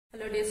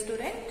Hello dear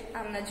student, I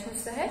am Najmus,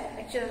 sahar,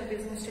 lecturer of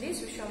Business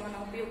Studies, Vishwaman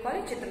PU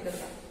College,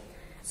 Chitradurga.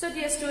 So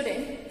dear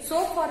student,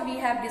 so far we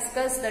have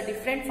discussed the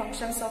different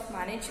functions of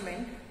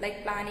management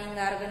like planning,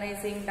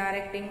 organizing,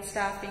 directing,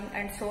 staffing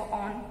and so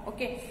on.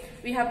 Okay,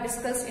 we have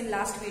discussed in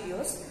last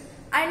videos.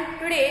 And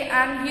today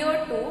I am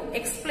here to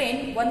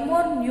explain one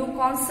more new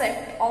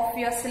concept of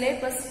your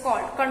syllabus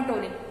called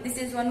controlling. This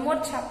is one more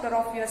chapter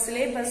of your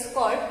syllabus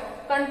called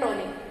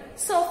controlling.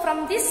 So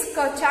from this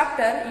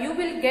chapter you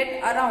will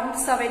get around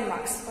 7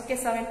 marks. Okay,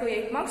 7 to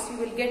 8 marks you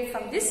will get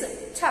from this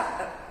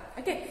chapter.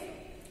 Okay.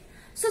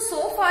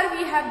 So far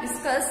we have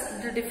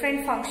discussed the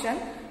different function.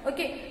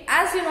 Okay,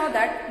 as you know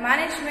that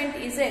management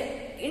is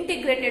a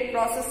integrated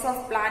process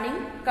of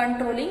planning,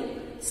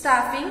 controlling,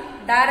 staffing,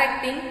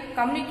 directing,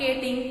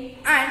 communicating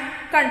and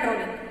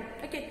controlling.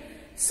 Okay.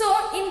 So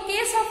in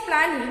case of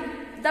planning,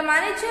 the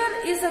manager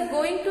is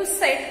going to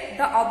set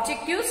the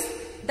objectives,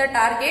 the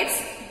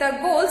targets, the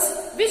goals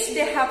which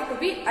they have to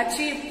be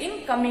achieved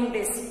in coming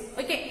days.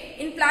 Okay,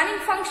 in planning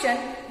function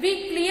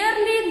we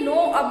clearly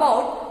know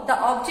about the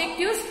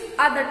objectives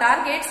or the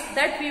targets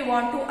that we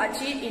want to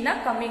achieve in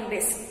a coming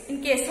days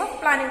in case of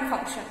planning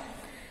function.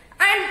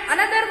 And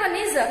another one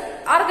is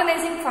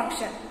organizing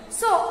function.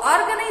 So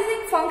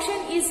organizing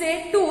function is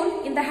a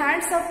tool in the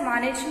hands of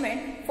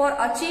management for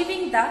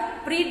achieving the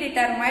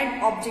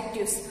predetermined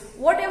objectives.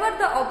 Whatever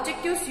the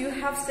objectives you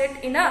have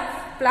set in a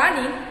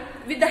planning,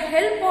 with the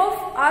help of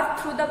or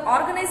through the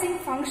organizing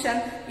function,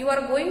 you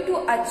are going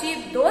to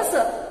achieve those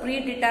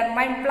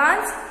predetermined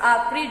plans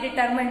or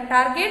predetermined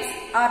targets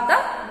or the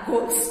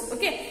goals.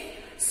 Okay.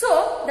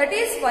 So that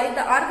is why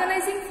the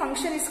organizing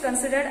function is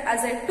considered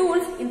as a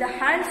tool in the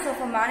hands of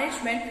a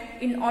management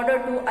in order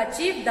to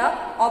achieve the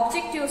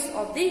objectives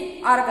of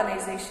the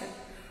organization.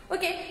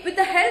 Okay, with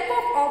the help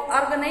of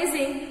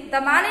organizing, the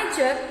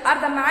manager or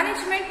the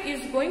management is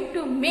going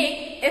to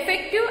make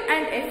effective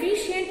and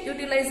efficient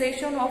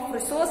utilization of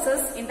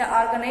resources in the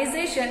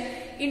organization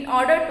in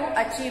order to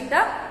achieve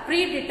the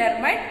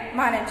predetermined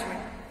management.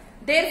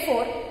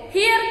 Therefore,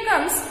 here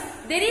comes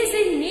there is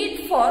a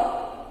need for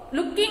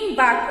looking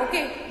back,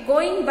 okay,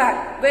 going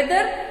back,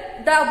 whether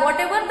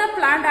whatever the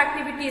planned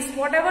activities,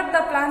 whatever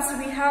the plans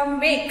we have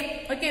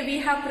made, okay, we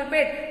have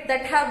prepared,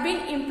 that have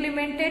been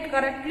implemented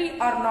correctly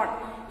or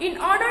not. In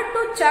order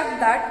to check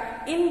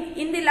that,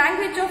 in the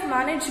language of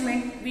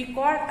management, we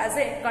call it as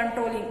a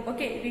controlling.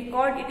 Okay, we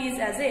call it is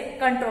as a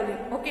controlling.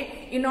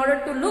 Okay, in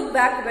order to look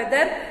back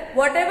whether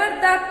whatever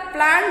the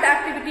planned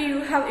activity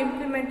you have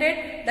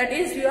implemented, that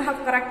is you have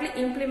correctly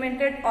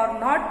implemented or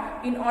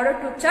not. In order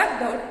to check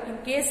that, in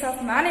case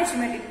of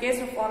management, in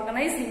case of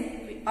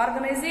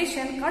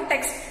organization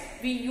context,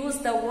 we use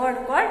the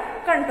word called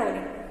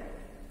controlling.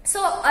 So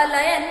a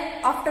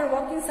lion, after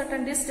walking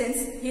certain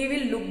distance, he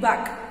will look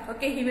back.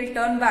 Okay, he will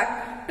turn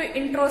back to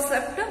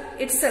intercept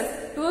itself,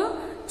 to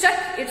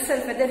check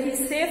itself whether he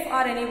is safe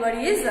or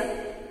anybody is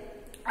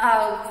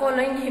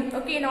following him.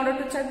 Okay, in order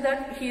to check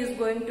that, he is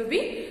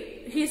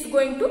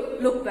going to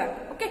look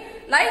back. Okay,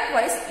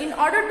 likewise, in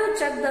order to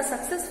check the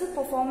successful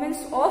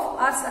performance of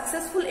or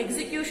successful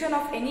execution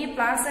of any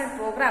plans and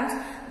programs,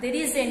 there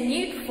is a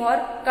need for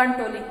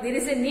controlling. There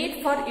is a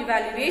need for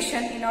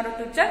evaluation in order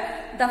to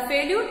check the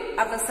failure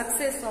or the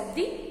success of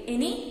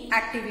any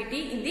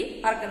activity in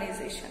the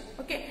organization.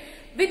 Okay,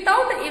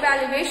 without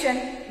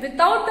evaluation,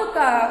 without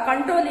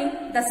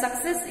controlling, the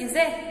success is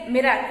a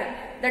miracle.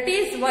 That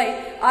is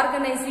why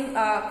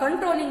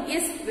controlling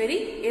is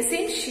very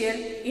essential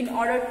in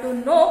order to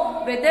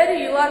know whether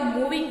you are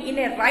moving in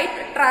a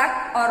right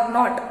track or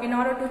not. In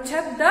order to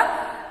check the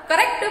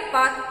correct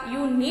path,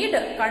 you need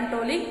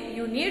controlling,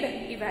 you need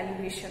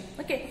evaluation.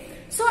 Okay.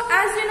 So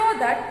as you know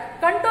that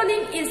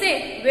controlling is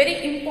a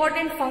very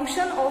important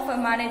function of a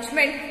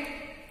management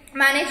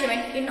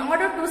in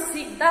order to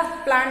seek the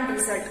planned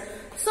result.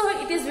 So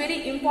it is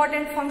very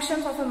important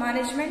functions of a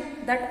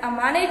management that a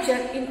manager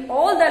in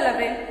all the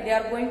level, they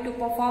are going to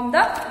perform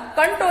the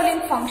controlling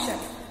function.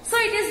 So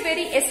it is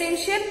very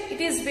essential,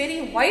 it is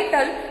very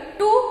vital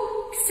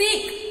to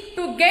seek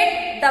to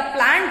get the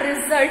planned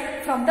result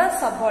from the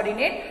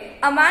subordinate.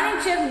 A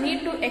manager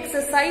need to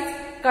exercise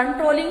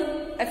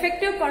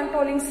effective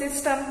controlling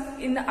system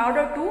in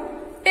order to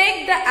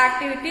take the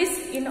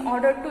activities in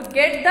order to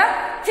get the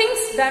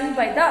things done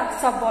by the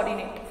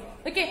subordinate.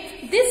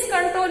 Okay, this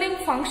controlling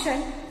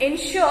function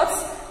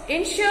ensures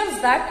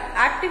that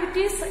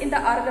activities in the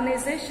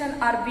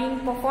organization are being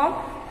performed.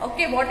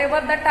 Okay, whatever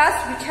the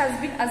task which has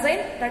been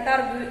assigned, that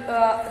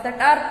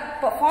are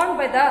performed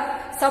by the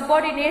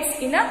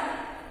subordinates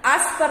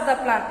as per the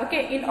plan.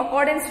 Okay, in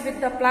accordance with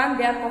the plan,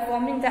 they are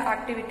performing the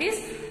activities.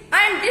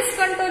 And this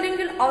controlling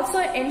will also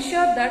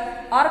ensure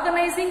that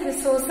organizing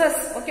resources,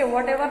 okay,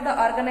 whatever the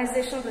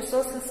organizational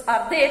resources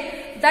are there,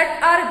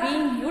 that are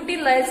being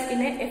utilized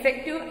in an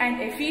effective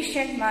and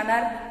efficient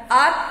manner,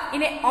 or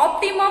in an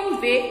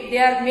optimum way, they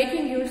are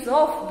making use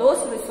of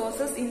those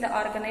resources in the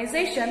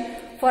organization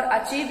for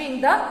achieving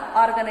the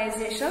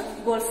organization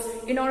goals.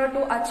 In order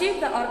to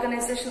achieve the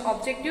organization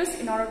objectives,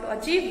 in order to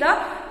achieve the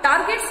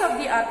targets of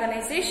the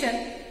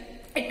organization,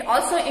 it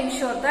also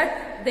ensures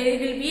that there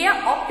will be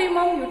an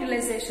optimum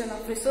utilization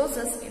of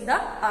resources in the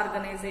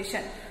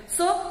organization.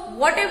 So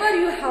whatever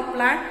you have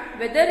planned,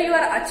 whether you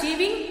are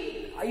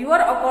achieving, you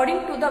are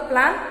according to the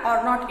plan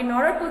or not, in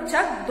order to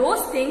check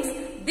those things,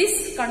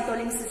 this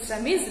controlling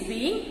system is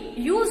being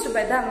used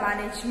by the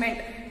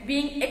management,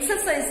 being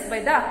exercised by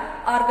the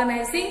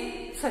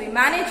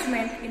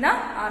management in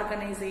a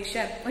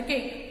organization,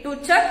 okay, to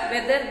check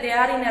whether they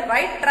are in a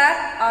right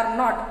track or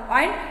not,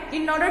 and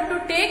in order to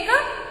take a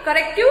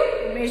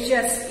corrective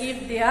measures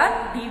if they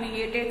are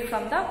deviated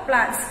from the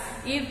plans.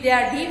 If they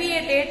are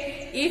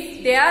deviated,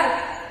 if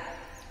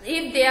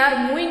they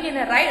are moving in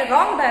a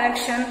wrong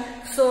direction,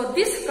 so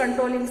this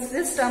controlling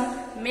system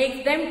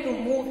makes them to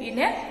move in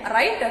a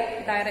right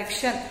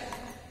direction.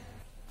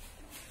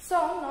 So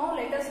now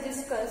let us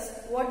discuss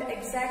what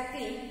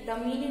exactly the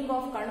meaning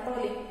of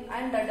controlling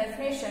and the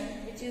definition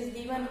which is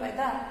given by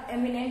the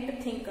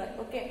eminent thinker,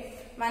 okay,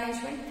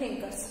 management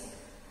thinkers.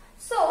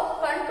 So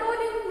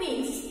controlling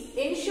means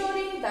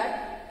ensuring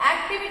that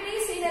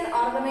activities in an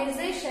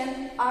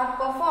organization are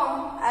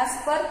performed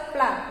as per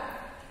plan.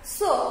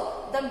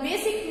 So the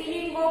basic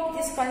meaning of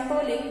this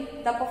controlling,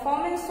 the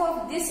performance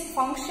of this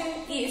function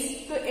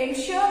is to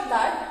ensure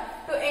that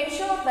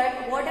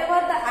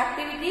whatever the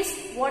activities,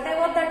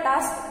 whatever the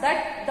tasks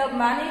that the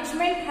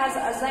management has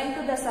assigned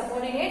to the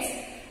subordinates,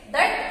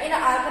 that in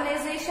an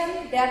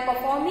organization they are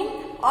performing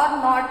or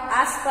not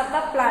as per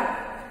the plan.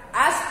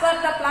 As per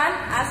the plan,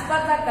 as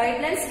per the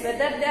guidelines,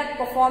 whether they are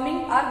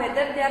performing or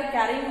whether they are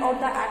carrying out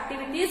the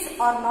activities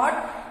or not,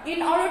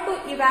 in order to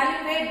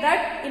evaluate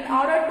that, in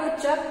order to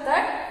check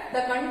that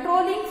the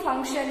controlling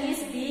function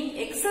is being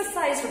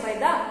exercised by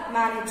the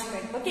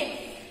management, okay.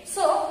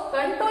 So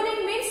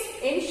controlling means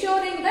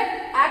ensuring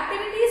that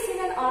activities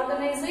in an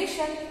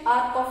organization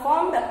are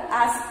performed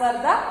as per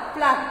the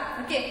plan,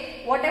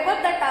 okay. Whatever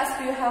the task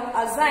you have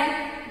assigned,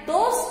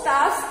 those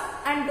tasks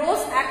and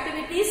those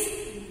activities,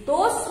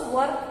 those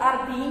work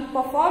are being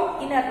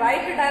performed in a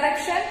right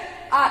direction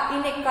or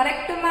in a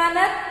correct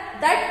manner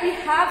that we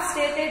have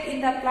stated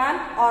in the plan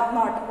or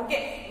not,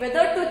 okay.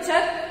 Whether to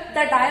check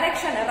the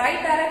direction,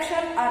 right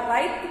direction or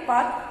right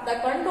path, the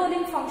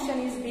controlling function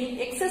is being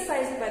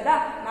exercised by the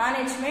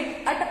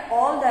management at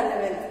all the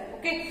levels,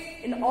 okay,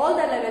 in all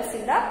the levels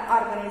in the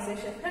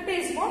organization. That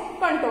is what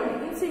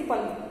controlling in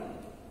simple.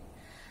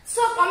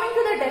 So coming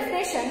to the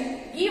definition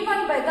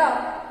given by the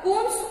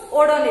Kuhns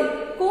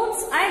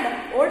and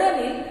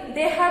O'Donnell,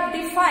 they have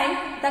defined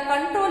the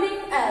controlling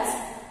as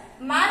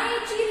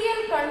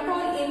managerial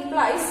control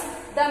implies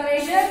the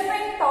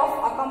measurement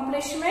of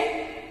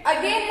accomplishment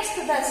against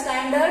the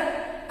standard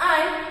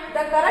and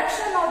the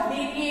correction of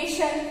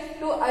deviation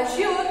to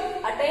assure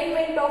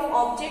attainment of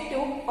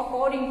objective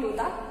according to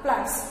the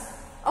plans.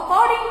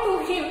 According to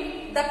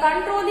him, the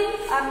controlling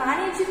or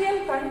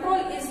managerial control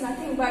is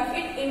nothing but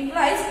it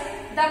implies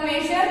the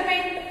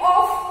measurement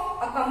of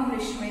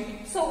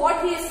accomplishment. So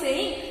what he is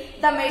saying,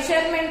 the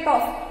measurement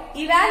of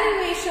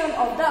evaluation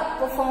of the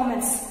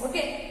performance,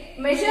 okay,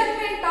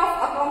 measurement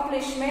of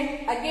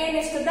accomplishment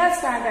against the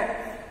standard.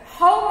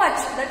 How much,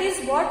 that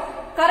is what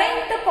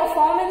current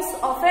performance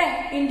of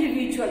an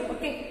individual,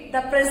 okay,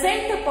 the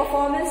present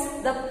performance,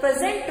 the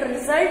present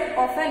result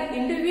of an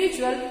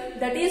individual,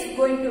 that is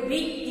going to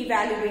be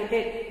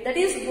evaluated, that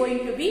is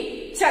going to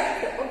be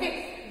checked,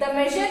 okay. The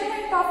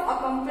measurement of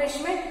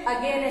accomplishment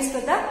against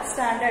the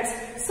standards.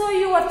 So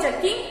you are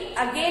checking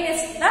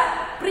against the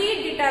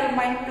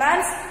predetermined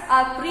plans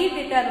or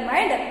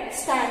predetermined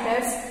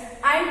standards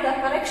and the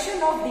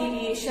correction of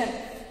deviation.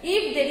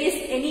 If there is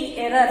any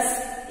errors,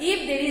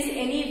 if there is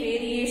any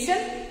variation,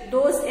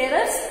 those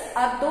errors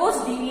or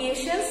those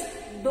deviations,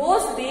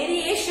 those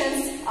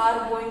variations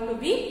are going to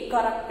be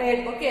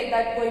corrected, okay,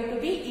 that going to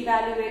be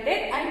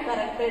evaluated and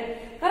corrected.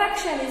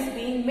 Correction is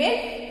being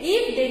made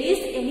if there is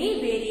any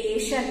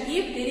variation,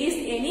 if there is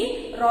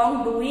any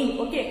wrongdoing,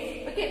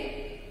 okay.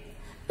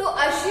 To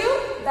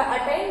assure the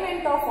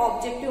attainment of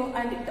objective,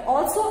 and it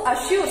also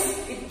assures,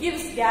 it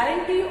gives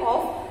guarantee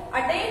of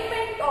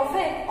attainment of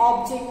an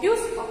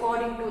objectives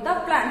according to the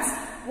plans.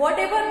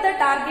 Whatever the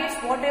targets,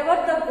 whatever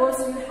the goals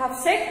you have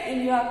set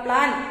in your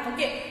plan,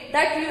 okay,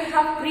 that you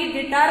have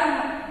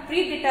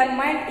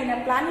predetermined in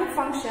a planning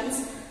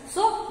functions,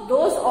 so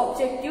those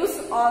objectives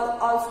are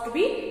also to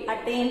be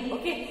attained,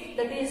 okay.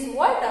 That is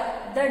what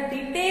the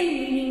detailed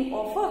meaning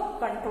of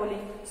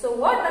controlling. So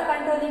what the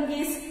controlling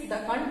is? The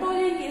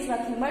controlling is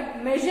nothing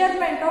but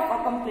measurement of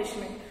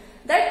accomplishment.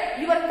 That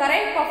your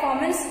current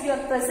performance, your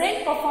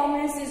present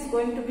performance is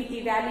going to be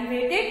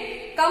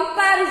evaluated,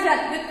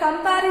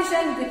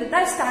 comparison with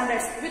the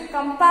standards, with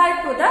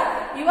compared to the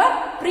your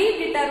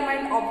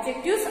predetermined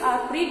objectives or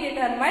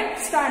predetermined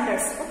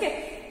standards,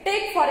 okay.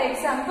 Take for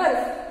example,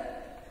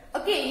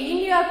 okay,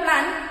 in your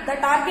plan, the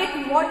target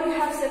what you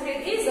have set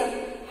it is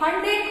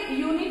 100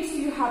 units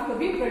you have to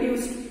be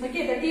produced,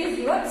 okay, that is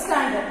your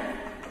standard,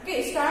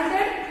 okay,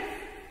 standard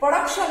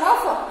production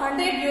of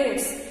 100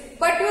 units.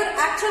 But your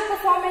actual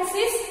performance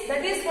is,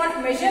 that is what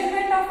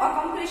measurement of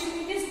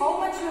accomplishment is, how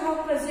much you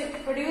have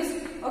produced,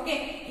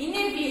 okay. In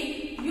a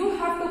week, you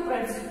have to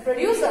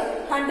produce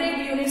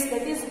 100 units.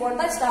 That is what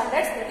the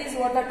standards, that is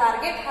what the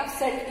target have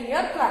set in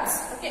your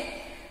class.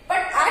 Okay.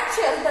 But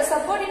actually the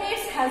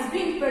subordinates has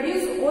been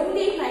produced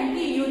only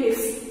 90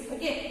 units.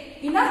 Okay.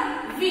 In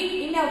a week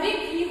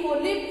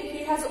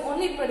he has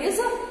only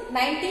produced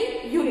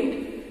 90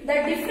 unit. The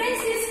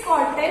difference is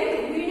called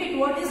 10 unit.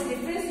 What is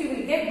difference you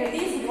will get? That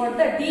is what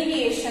the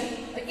deviation.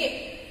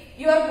 Okay.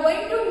 You are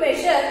going to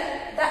measure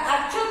the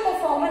actual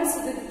performance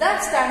with the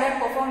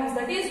standard performance.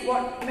 That is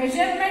what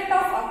measurement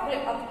of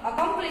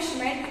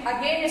accomplishment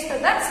against the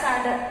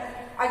standard.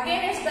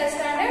 Against the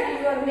standard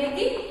you are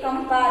making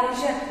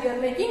comparison. You are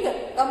making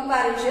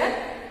comparison.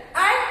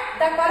 And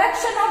the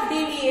correction of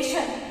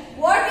deviation.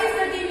 What is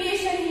the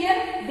deviation here?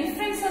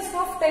 Differences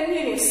of 10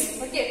 units.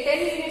 Okay,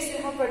 10 units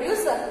you have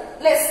produced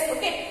less.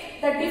 Okay,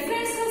 the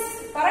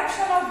differences,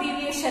 correction of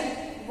deviation.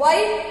 Why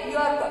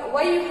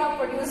you have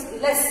produced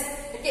less?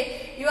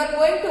 Okay, you are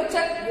going to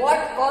check what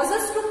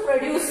causes to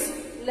produce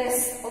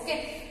less.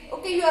 Okay,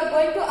 you are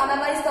going to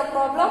analyze the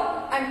problem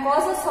and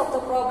causes of the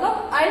problem,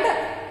 and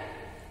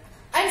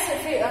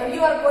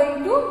you are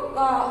going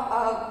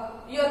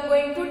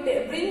to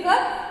bring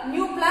up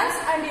new plans,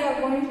 and you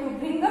are going to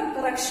bring up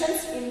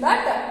corrections in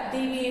that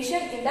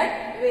deviation, in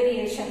that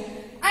variation,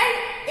 and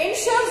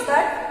ensures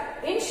that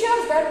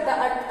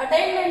the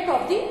attainment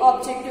of the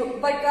objective.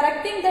 By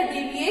correcting the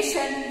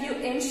deviation, you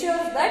ensure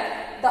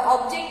that the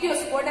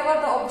objectives, whatever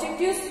the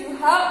objectives you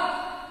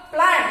have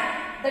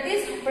planned, that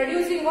is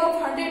producing of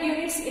 100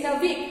 units in a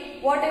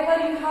week, whatever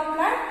you have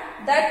planned,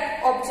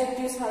 that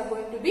objectives are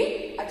going to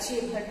be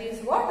achieved. That is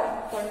what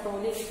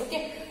controlling.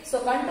 Okay, so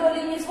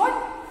controlling is what?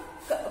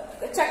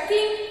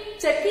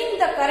 Checking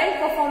the current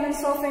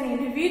performance of an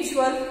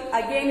individual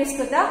against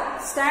the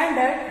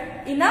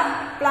standard in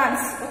a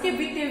plans. Okay,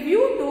 with a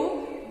view to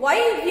why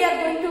we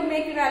are going to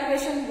make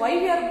evaluation, why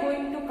we are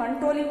going to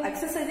controlling,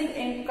 exercising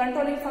and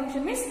controlling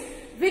function means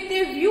with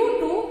a view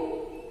to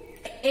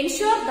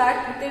ensure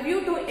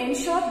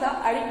the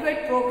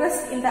adequate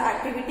progress in the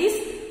activities,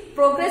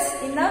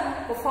 progress in the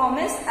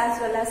performance, as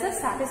well as the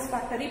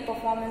satisfactory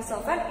performance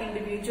of an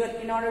individual.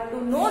 In order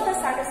to know the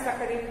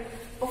satisfactory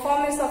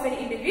performance of an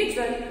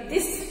individual,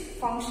 this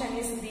function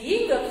is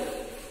being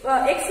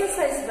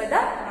exercised by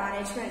the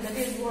management. That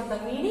is what the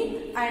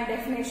meaning and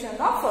definition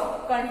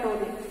of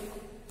controlling.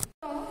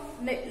 So,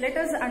 let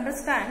us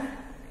understand.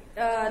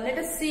 Let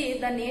us see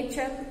the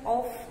nature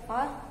of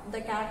or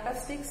the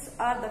characteristics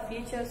or the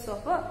features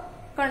of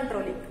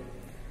controlling.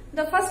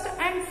 The first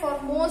and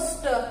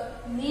foremost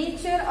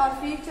nature or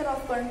feature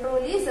of control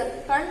is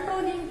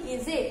controlling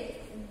is a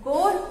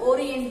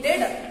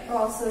goal-oriented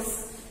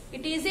process.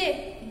 It is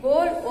a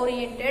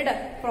goal-oriented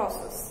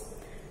process.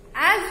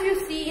 As you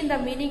see in the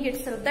meaning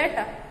itself,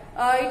 that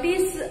it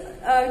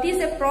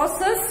is a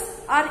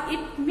process, or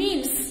it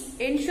means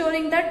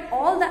ensuring that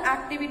all the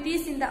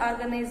activities in the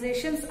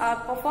organizations are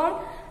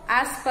performed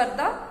as per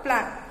the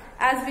plan.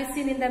 As we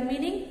seen in the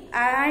meaning,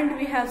 and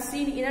we have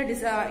seen in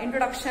a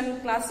introduction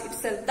class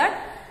itself, that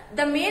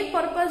the main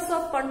purpose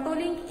of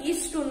controlling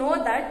is to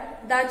know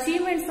that the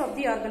achievements of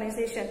the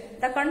organization.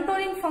 The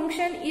controlling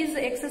function is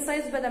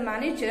exercised by the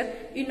manager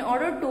in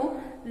order to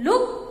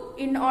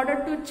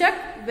check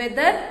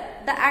whether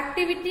the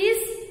activities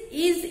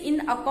is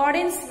in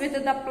accordance with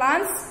the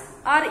plans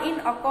or in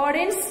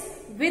accordance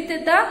with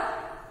the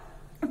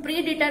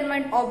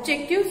predetermined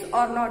objectives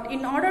or not,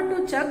 in order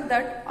to check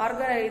that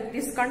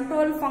this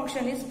control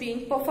function is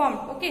being performed.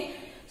 Okay,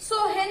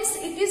 so hence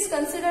it is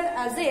considered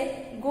as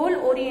a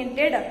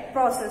goal-oriented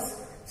process.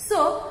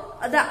 So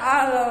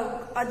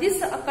this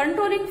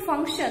controlling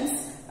functions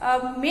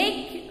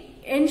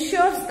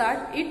ensures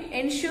that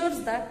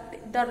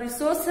the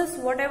resources,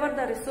 whatever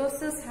the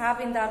resources have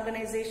in the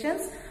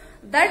organizations,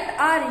 that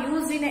are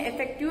used in an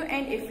effective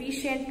and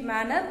efficient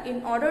manner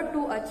in order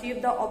to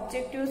achieve the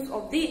objectives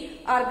of the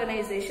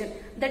organization.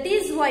 That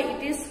is why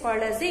it is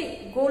called as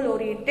a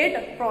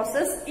goal-oriented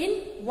process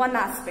in one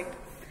aspect.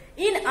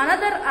 In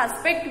another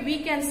aspect, we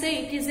can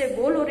say it is a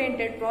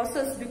goal-oriented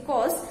process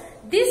because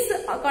this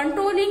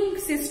controlling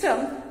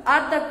system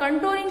or the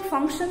controlling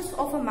functions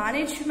of a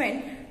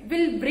management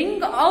will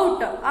bring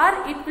out,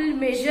 or it will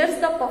measure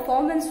the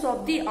performance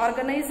of the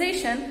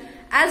organization,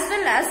 as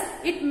well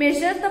as it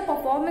measures the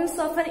performance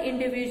of an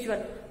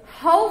individual.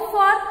 How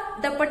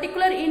far the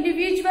particular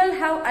individual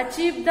have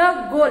achieved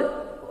the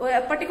goal,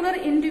 a particular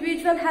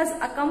individual has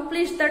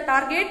accomplished the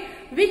target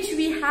which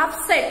we have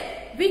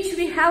set, which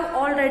we have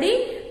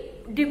already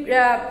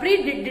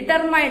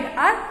predetermined,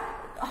 or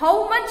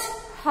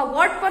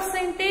what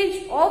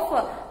percentage of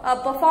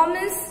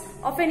performance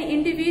of an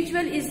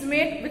individual is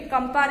made with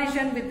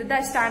comparison with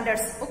the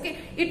standards. Okay,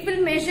 it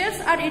will measures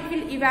or it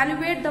will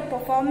evaluate the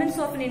performance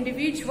of an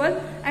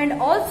individual, and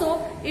also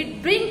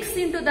it brings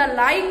into the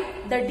light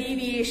the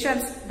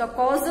deviations, the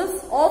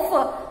causes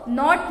of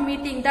not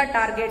meeting the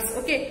targets.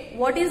 Okay,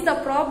 what is the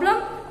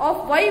problem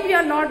of why we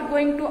are not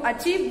going to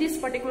achieve this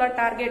particular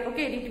target?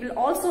 Okay, it will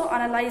also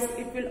analyze,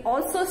 it will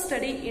also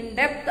study in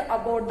depth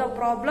about the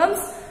problems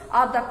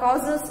or the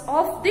causes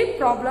of the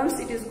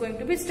problems it is going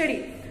to be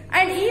studied.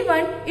 and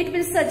even it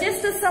will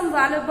suggest some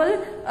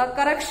valuable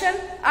correction,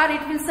 or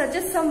it will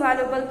suggest some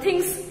valuable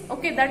things,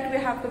 okay, that we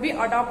have to be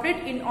adopted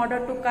in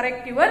order to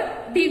correct your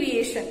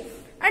deviation.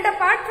 And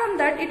apart from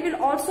that, it will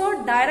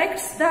also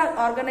direct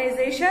the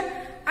organization,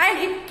 and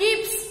it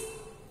keeps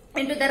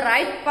into the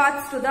right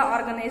paths to the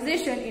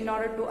organization in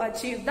order to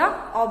achieve the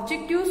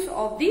objectives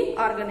of the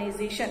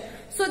organization.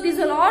 So these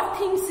are all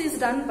things is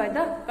done by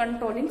the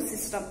controlling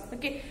system.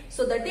 Okay,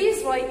 so that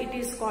is why it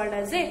is called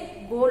as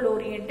a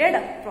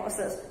goal-oriented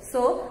process.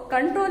 So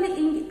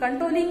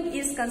controlling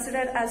is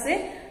considered as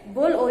a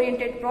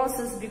goal-oriented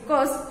process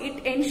because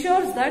it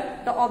ensures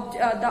that the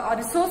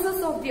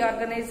resources of the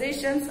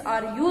organizations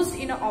are used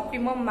in an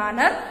optimum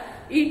manner.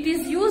 It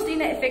is used in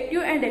an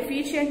effective and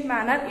efficient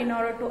manner in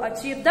order to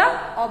achieve the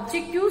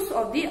objectives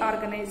of the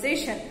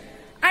organization.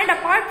 And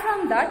apart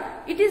from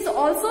that, it is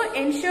also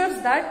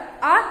ensures that,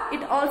 or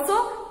it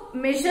also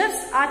measures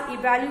or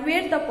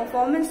evaluates the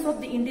performance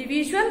of the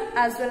individual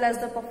as well as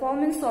the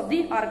performance of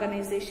the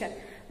organization.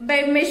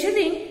 By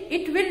measuring,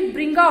 it will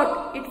bring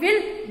out the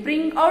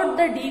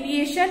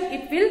deviation,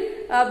 it will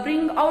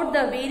bring out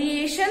the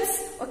variations.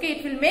 Okay,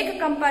 it will make a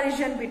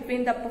comparison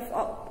between the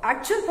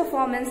actual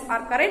performance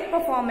or current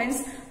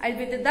performance and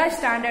with the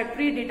standard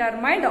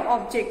predetermined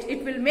object.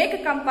 It will make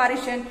a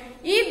comparison.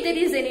 If there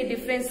is any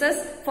differences,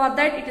 for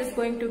that it is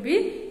going to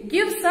be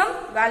give some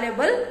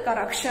valuable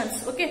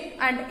corrections. Okay,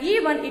 and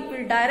even it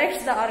will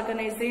direct the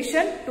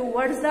organization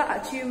towards the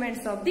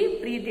achievements of the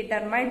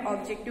predetermined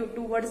objective,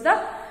 towards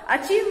the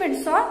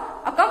achievements or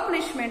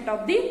accomplishment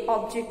of the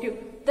objective.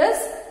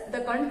 Thus,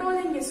 the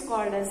controlling is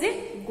called as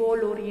a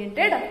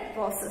goal-oriented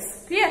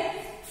process. Clear?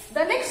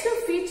 The next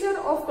feature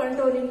of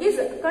controlling is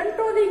a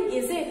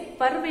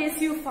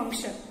pervasive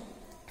function.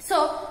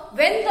 So,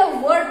 when the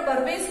word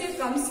pervasive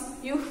comes,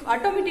 you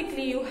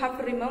automatically have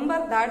to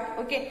remember that,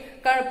 okay,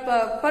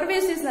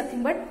 pervasive is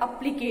nothing but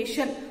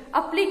application,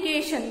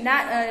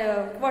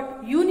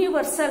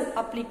 universal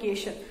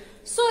application.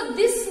 So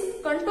this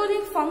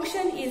controlling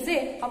function is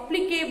a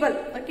applicable,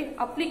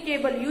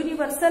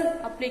 universal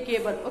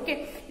applicable,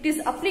 okay. It is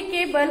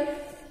applicable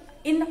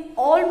in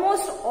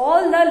almost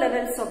all the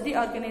levels of the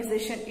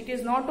organization. It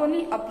is not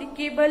only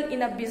applicable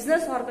in a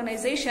business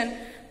organization,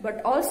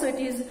 but also it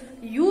is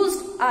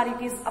used or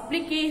it is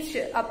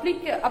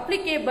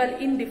applicable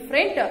in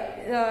different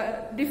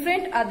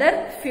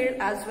other field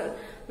as well.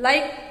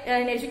 Like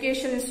an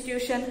education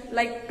institution,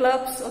 like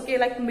clubs, okay,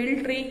 like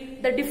military,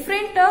 the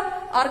different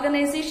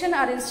organization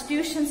or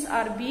institutions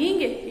are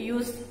being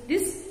used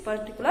this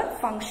particular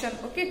function.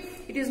 Okay,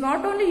 it is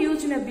not only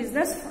used in a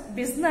business,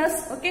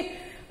 okay,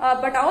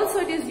 but also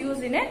it is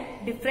used in a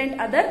different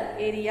other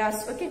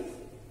areas. Okay.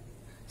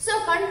 So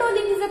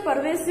controlling is a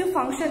pervasive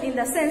function in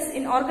the sense,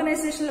 in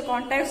organizational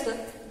context,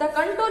 the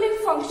controlling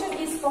function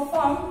is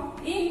performed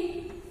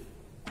in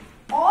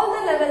all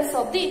the levels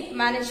of the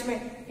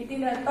management. It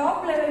is a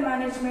top level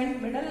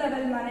management, middle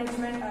level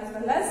management as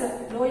well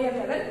as lower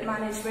level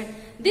management.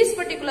 This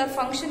particular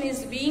function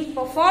is being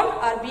performed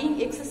or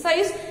being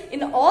exercised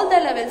in all the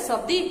levels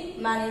of the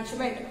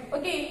management.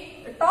 Okay,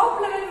 the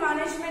top level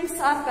managements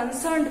are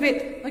concerned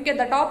with, okay,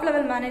 the top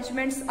level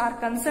managements are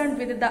concerned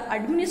with the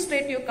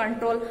administrative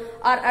control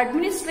or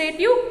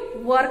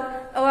administrative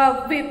work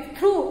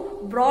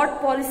through broad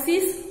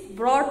policies,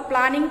 broad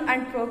planning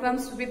and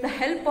programs. With the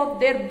help of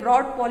their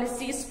broad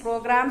policies,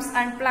 programs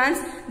and plans,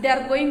 they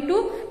are going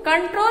to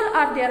control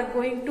or they are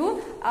going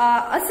to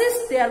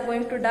assist, they are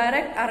going to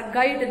direct or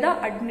guide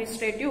the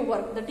administrative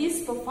work that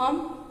is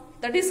performed,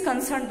 that is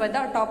concerned by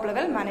the top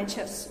level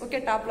managers. Okay,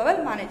 top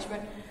level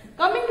management.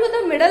 Coming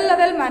to the middle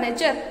level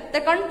manager,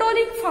 the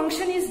controlling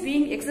function is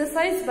being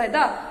exercised by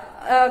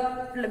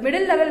the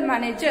middle level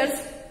managers.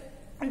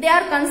 They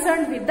are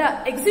concerned with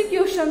the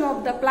execution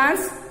of the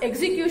plans,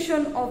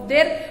 execution of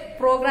their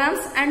programs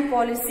and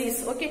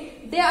policies. Okay,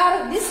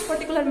 this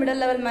particular middle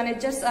level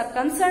managers are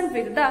concerned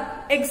with the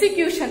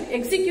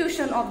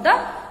execution of the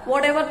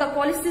whatever the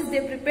policies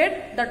they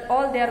prepared, that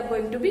all they are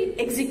going to be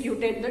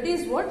executed. That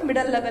is what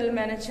middle level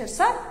managers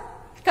are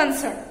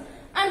concerned.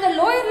 And the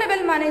lower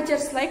level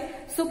managers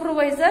like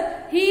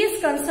supervisor, he is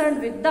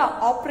concerned with the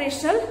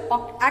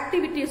operational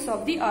activities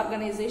of the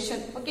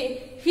organization.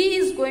 Okay, he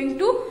is going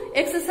to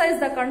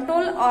exercise the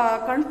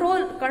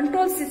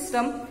control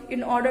system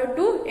in order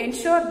to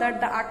ensure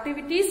that the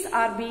activities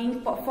are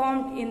being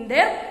performed in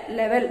their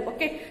level.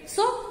 Okay,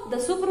 so the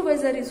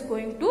supervisor is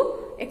going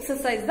to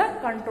exercise the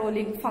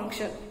controlling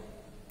function.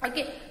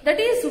 Okay, that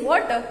is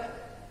what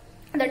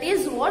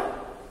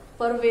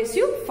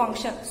pervasive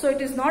function. So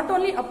it is not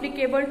only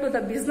applicable to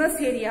the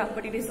business area,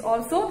 but it is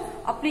also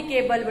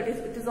applicable, but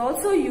it is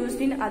also used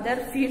in other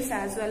fields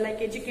as well,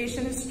 like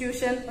education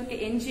institution, okay,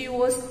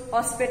 NGOs,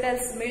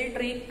 hospitals,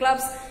 military,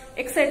 clubs,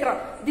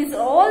 etc. These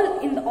all,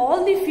 in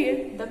all the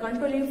field, the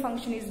controlling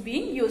function is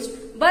being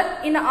used.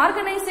 But in an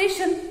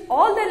organization,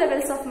 all the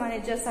levels of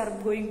managers are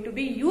going to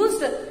be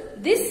used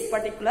this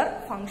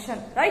particular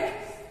function, right?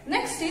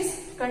 Next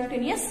is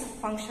continuous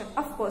function.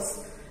 Of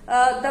course,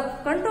 the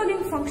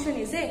controlling function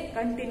is a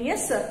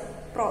continuous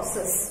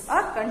process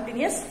or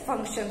continuous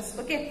functions.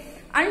 Okay,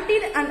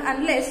 until and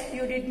unless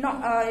you did not,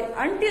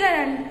 until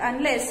and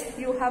unless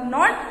you have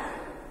not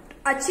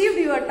achieved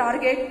your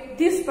target,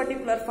 this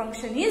particular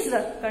function is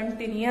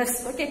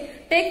continuous.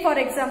 Okay, take for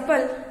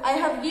example, I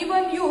have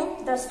given you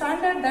the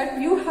standard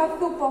that you have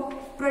to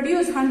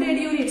produce 100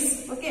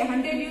 units. Okay,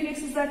 100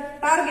 units is the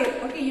target.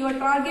 Okay, your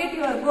target,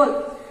 your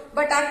goal.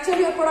 But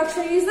actually your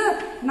production is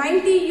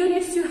 90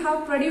 units you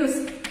have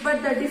produced,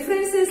 but the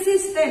difference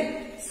is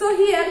 10. So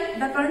here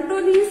the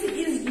control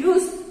is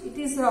used. It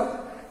is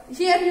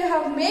here you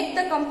have make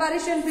the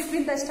comparison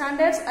between the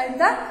standards and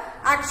the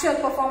actual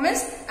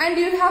performance, and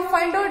you have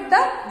find out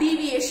the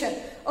deviation.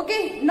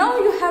 Okay, now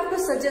you have to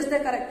suggest the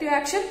corrective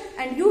action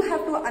and you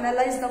have to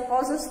analyze the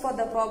causes for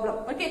the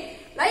problem. Okay,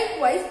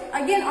 likewise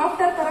again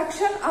after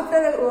correction,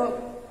 after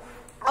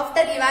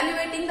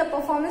evaluating the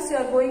performance, you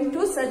are going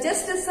to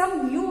suggest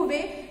some new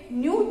way,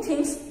 new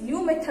things,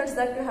 new methods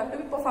that you have to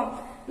be performed.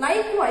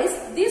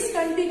 Likewise, this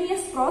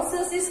continuous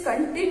process is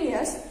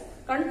continuous,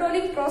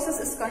 controlling process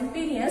is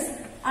continuous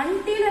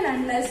until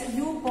and unless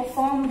you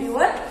performed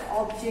your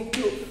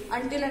objective,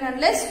 until and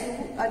unless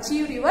you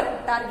achieved your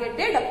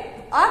targeted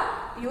or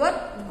your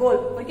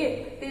goal.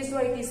 Okay, this is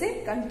why it is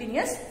a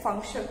continuous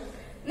function.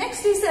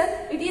 Next is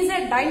it is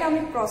a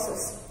dynamic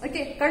process.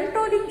 Okay,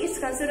 controlling is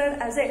considered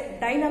as a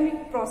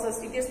dynamic process.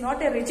 It is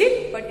not a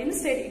rigid, but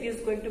instead it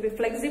is going to be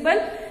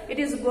flexible. It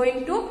is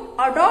going to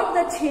adopt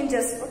the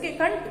changes. Okay,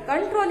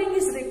 controlling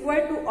is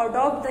required to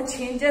adopt the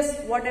changes,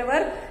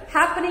 whatever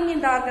happening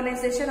in the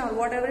organization or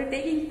whatever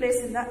taking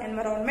place in the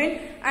environment,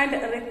 and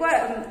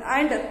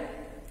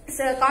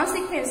so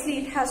consequently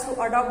it has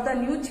to adopt the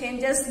new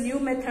changes, new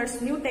methods,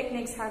 new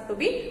techniques have to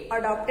be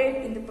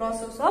adopted in the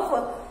process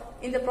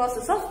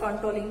of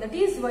controlling. That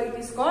is why it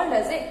is called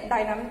as a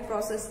dynamic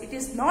process. It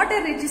is not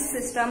a rigid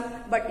system,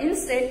 but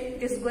instead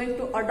it is going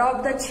to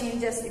adopt the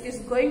changes. It is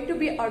going to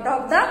be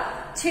adopt the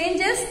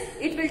changes.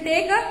 It will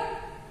take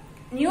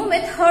new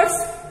methods,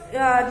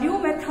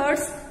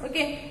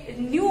 okay,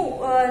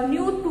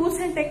 new tools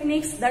and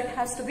techniques that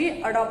has to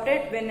be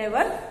adopted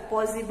whenever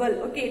possible.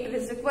 Okay, it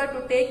is required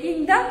to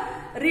taking the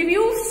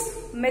reviews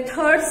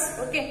methods,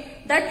 okay,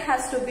 that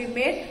has to be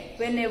made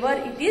whenever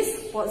it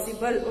is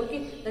possible.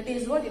 Okay, that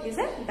is what it is,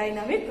 a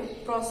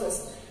dynamic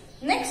process.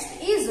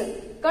 Next is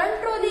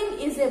controlling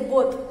is a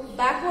both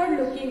backward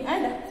looking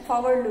and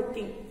forward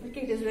looking.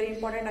 Okay, it is very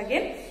important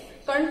again.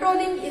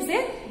 Controlling is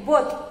a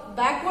both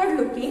backward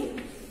looking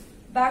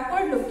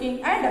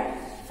and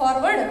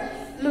forward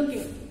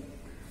looking.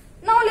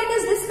 Now let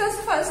us discuss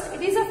first,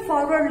 it is a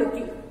forward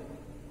looking.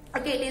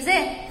 Okay, it is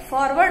a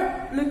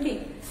forward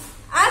looking.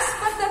 As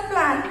per the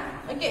plan,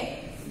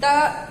 okay,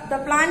 the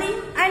planning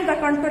and the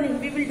controlling,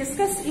 we will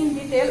discuss in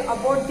detail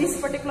about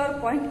this particular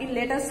point in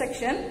later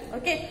section.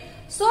 Okay,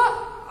 so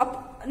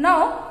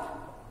now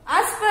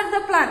as per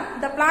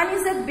the plan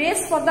is a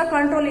base for the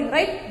controlling,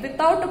 right?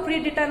 Without a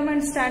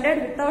predetermined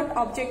standard, without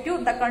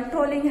objective, the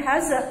controlling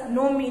has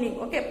no meaning.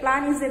 Okay,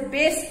 plan is a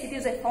base, it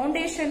is a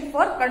foundation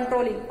for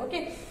controlling.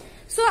 Okay,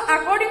 so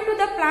according to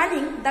the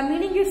planning, the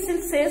meaning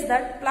itself says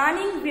that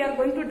planning we are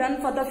going to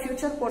done for the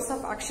future course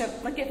of action.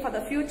 Okay, for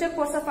the future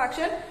course of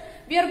action,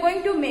 we are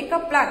going to make a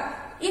plan.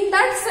 In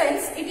that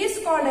sense, it is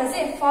called as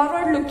a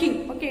forward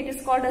looking. Okay, it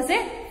is called as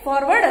a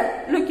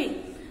forward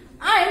looking.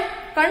 And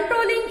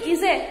controlling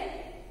is a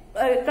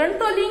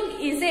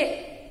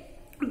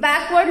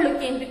backward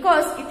looking,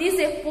 because it is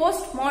a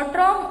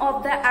post-mortem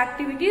of the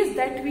activities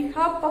that we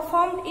have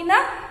performed in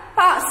a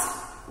past.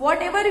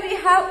 Whatever we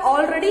have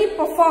already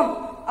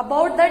performed,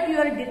 about that you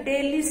are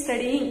detailedly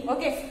studying.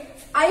 Okay,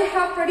 I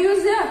have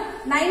produced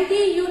 90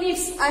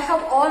 units, I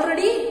have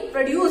already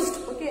produced.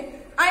 Okay,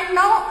 and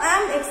now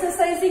I am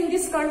exercising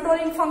this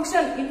controlling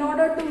function in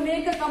order to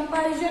make a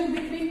comparison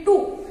between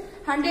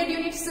 100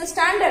 units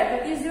standard.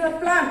 That is your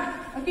plan.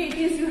 Okay, it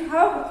is you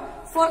have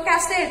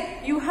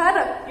forecasted, you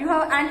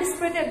have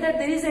anticipated that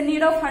there is a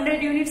need of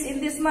 100 units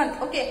in this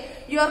month. Okay,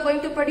 you are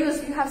going to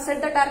produce, you have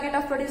set the target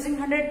of producing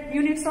 100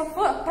 units of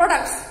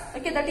products.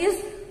 Okay, that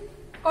is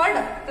called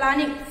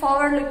planning,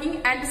 forward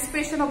looking,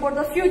 anticipation about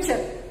the future.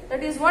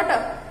 That is what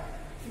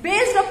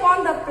based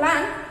upon the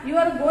plan you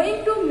are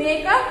going to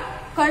make a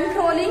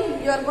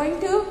controlling, you are going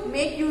to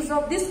make use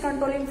of this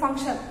controlling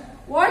function.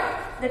 What?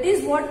 That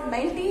is what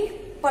 90%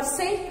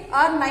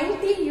 or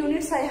 90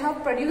 units I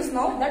have produced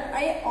now, that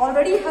I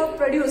already have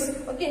produced.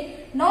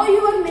 Okay, now you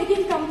are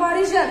making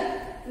comparison,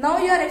 now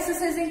you are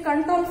exercising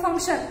control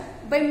function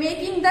by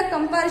making the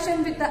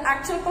comparison with the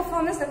actual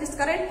performance, that is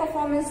current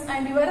performance,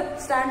 and your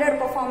standard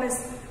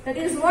performance. That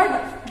is what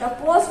the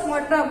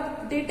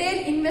post-mortem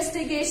detailed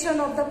investigation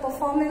of the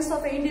performance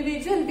of an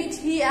individual which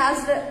he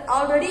has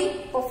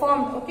already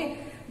performed. Okay,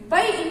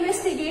 by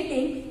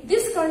investigating,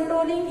 this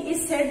controlling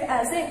is said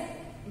as a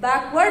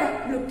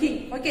backward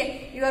looking.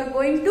 Okay, you are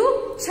going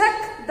to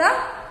check the,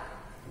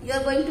 you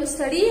are going to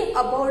study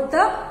about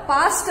the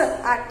past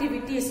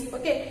activities.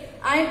 Okay,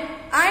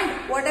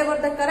 and whatever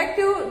the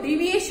corrective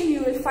deviation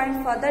you will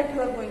find for that,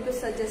 you are going to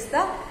suggest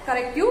the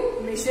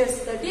corrective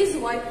measures. That is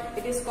why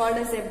it is called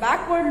as a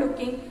backward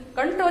looking,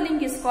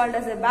 controlling is called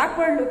as a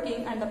backward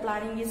looking, and the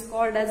planning is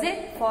called as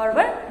a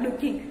forward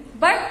looking.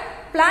 But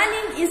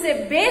planning is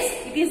a base,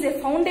 it is a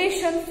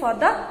foundation for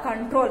the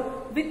control.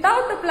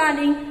 Without the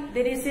planning,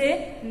 there is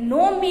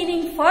no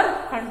meaning for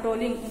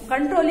controlling.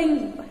 Controlling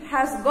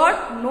has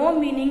got no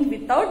meaning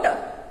without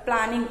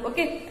planning.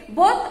 Okay,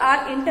 both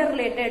are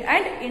interrelated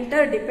and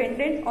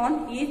interdependent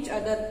on each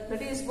other.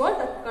 That is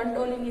what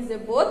controlling is,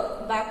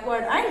 both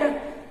backward and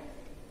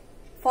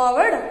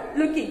forward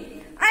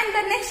looking. And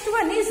the next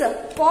one is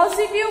a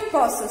positive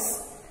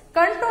process.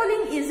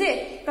 Controlling is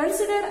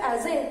considered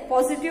as a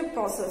positive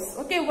process.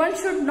 Okay, one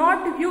should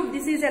not view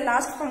this is a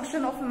last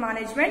function of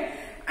management,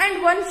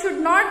 and one should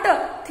not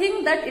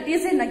think that it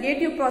is a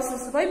negative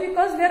process. Why?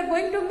 Because we are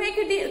going to make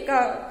it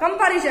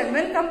comparison.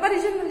 When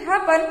comparison will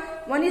happen,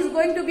 one is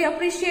going to be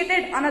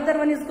appreciated, another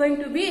one is going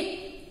to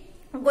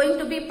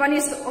be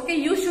punished. Okay,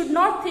 you should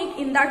not think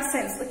in that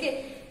sense.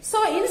 Okay, so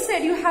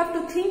instead you have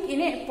to think in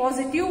a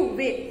positive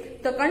way.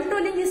 The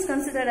controlling is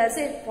considered as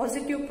a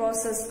positive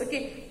process.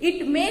 Okay,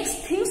 it makes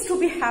things to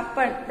be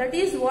happen. That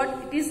is what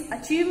it is: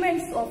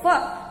 achievements of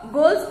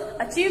goals,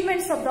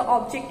 achievements of the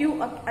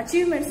objective,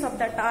 achievements of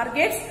the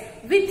targets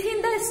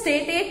within the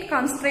stated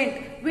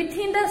constraint,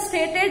 within the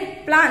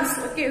stated plans.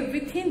 Okay,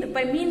 within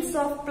by means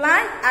of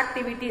planned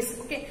activities.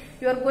 Okay,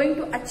 you are going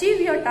to achieve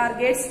your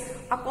targets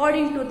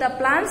according to the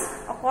plans,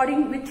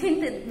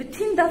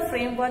 within the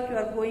framework. You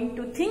are going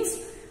to things.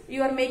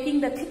 You are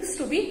making the things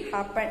to be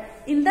happen.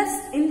 In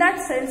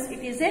that sense, it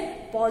is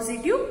a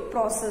positive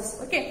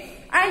process.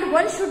 Okay, and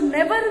one should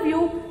never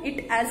view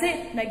it as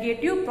a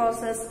negative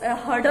process, a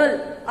hurdle,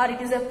 or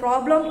it is a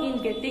problem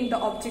in getting the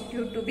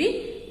objective to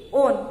be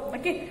own.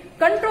 Okay,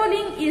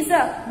 controlling is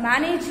a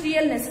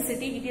managerial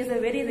necessity. It is a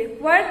very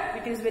required,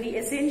 it is very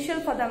essential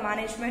for the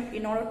management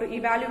in order to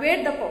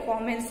evaluate the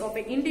performance of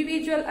an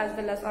individual as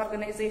well as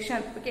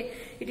organization. Okay,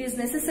 it is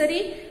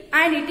necessary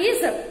and it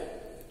is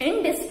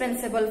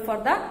indispensable for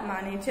the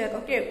manager.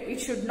 Okay,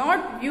 it should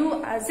not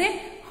view as a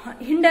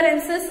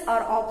hindrances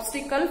or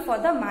obstacle for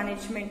the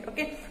management.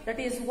 Okay, that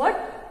is what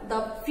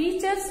the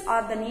features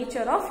or the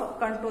nature of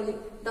controlling.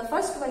 The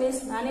first one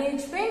is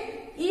management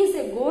is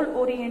a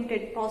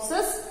goal-oriented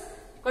process.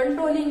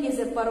 Controlling is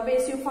a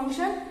pervasive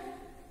function.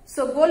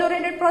 So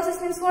goal-oriented process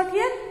means what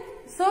here?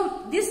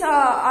 So this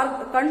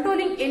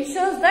controlling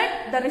ensures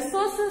that the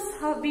resources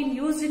have been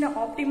used in an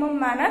optimum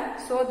manner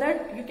so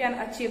that you can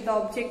achieve the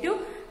objective,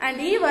 and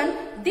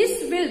even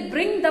this will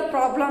bring the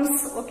problems.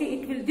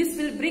 Okay, this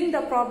will bring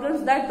the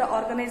problems that the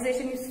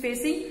organization is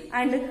facing,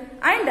 and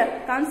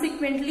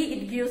consequently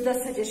it gives the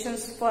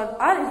suggestions for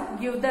or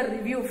give the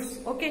reviews.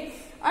 Okay,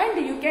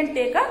 and you can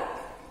take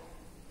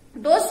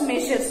those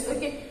measures.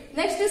 Okay.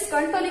 Next is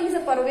controlling is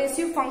a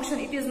pervasive function.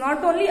 It is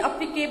not only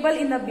applicable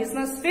in the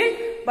business field,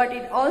 but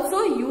it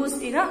also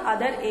used in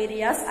other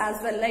areas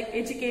as well, like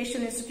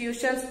education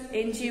institutions,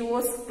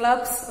 NGOs,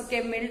 clubs,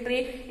 okay,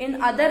 military.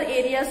 In other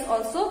areas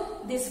also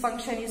this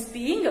function is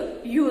being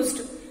used.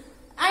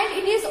 And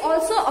it is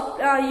also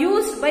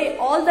used by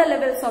all the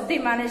levels of the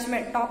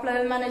management. Top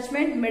level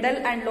management, middle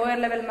and lower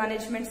level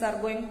managements are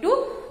going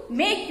to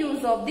make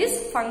use of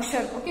this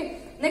function. Okay.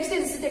 Next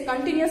is a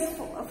continuous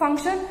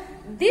function.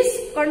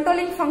 This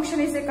controlling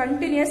function is a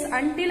continuous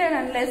until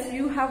and unless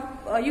you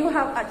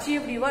have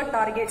achieved your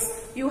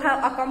targets, you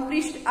have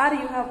accomplished or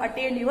you have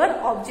attained your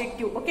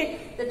objective. Okay,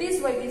 that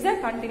is why it is a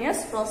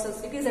continuous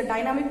process. It is a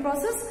dynamic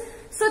process.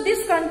 So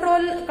this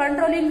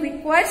controlling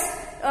requires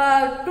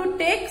to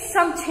take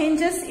some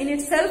changes in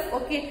itself.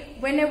 Okay,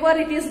 whenever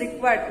it is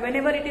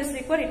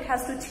required, it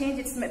has to change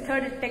its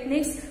method,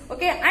 techniques.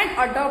 Okay, and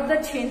adopt the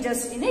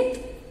changes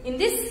in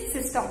this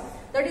system.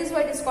 That is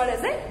why it is called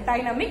as a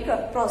dynamic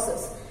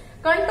process.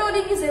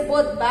 Controlling is a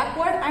both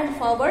backward and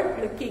forward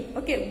looking.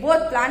 Okay,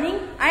 both planning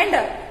and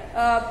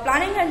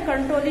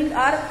controlling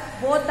are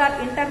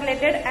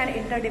interrelated and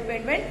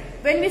interdependent.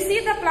 When we see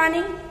the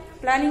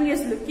planning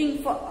is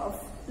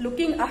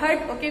looking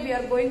ahead. Okay, we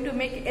are going to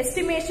make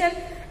estimation,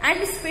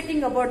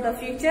 anticipating about the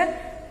future,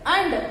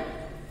 and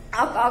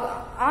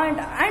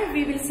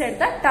we will set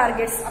the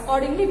targets.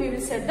 Accordingly, we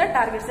will set the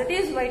targets. That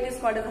is why it is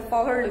called as a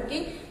forward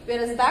looking.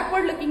 Whereas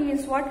backward looking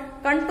means what?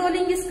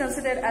 Controlling is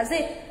considered as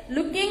a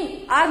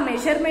looking or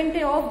measurement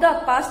of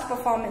the past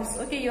performance.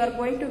 Okay, you are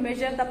going to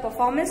measure the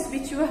performance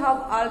which you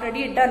have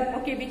already done.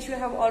 Okay, which you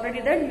have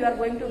already done. You are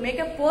going to make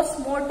a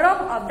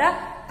post-mortem of the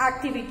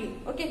activity.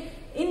 Okay,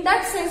 in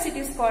that sense it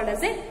is called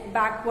as a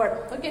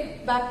backward.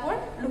 Okay,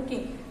 backward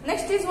looking.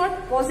 Next is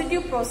what?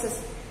 Positive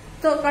process.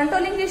 So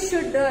controlling this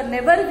should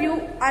never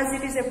view as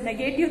it is a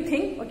negative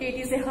thing. Okay, it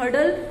is a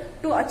hurdle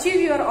to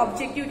achieve your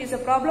objective. It is a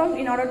problem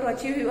in order to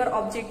achieve your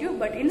objective,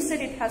 but instead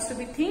it has to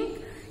be think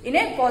in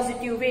a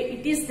positive way.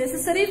 It is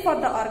necessary for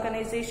the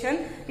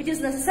organization. It is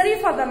necessary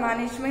for the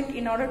management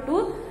in order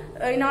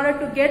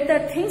to get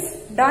the things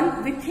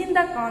done within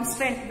the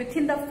constraint,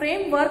 within the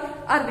framework,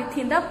 or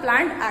within the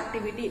planned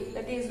activity.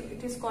 That is,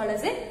 it is called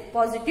as a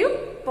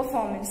positive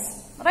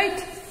performance.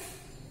 Right?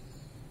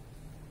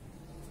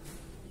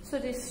 So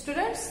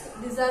students,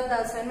 these are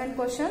the assignment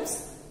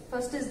questions.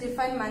 First is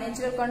define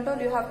managerial control.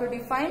 You have to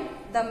define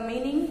the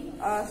meaning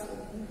or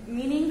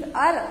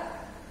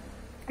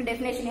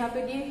definition. You have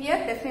to give here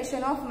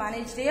definition of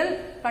managerial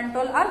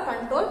control or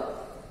control.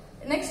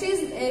 Next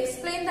is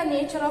explain the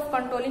nature of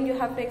controlling. You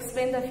have to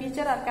explain the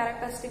feature or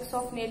characteristics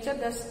of nature.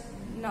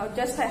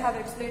 Just I have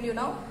explained you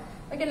now.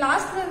 Okay,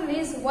 last one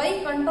is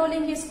why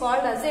controlling is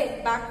called as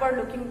a backward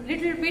looking.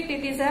 Little bit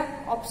it is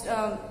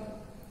a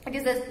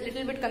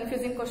little bit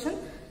confusing question.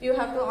 You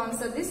have to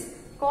answer this.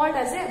 Called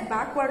as a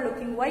backward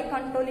looking. Why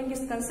controlling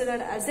is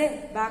considered as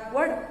a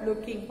backward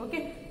looking?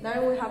 Okay,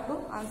 now we have to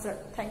answer.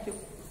 Thank you.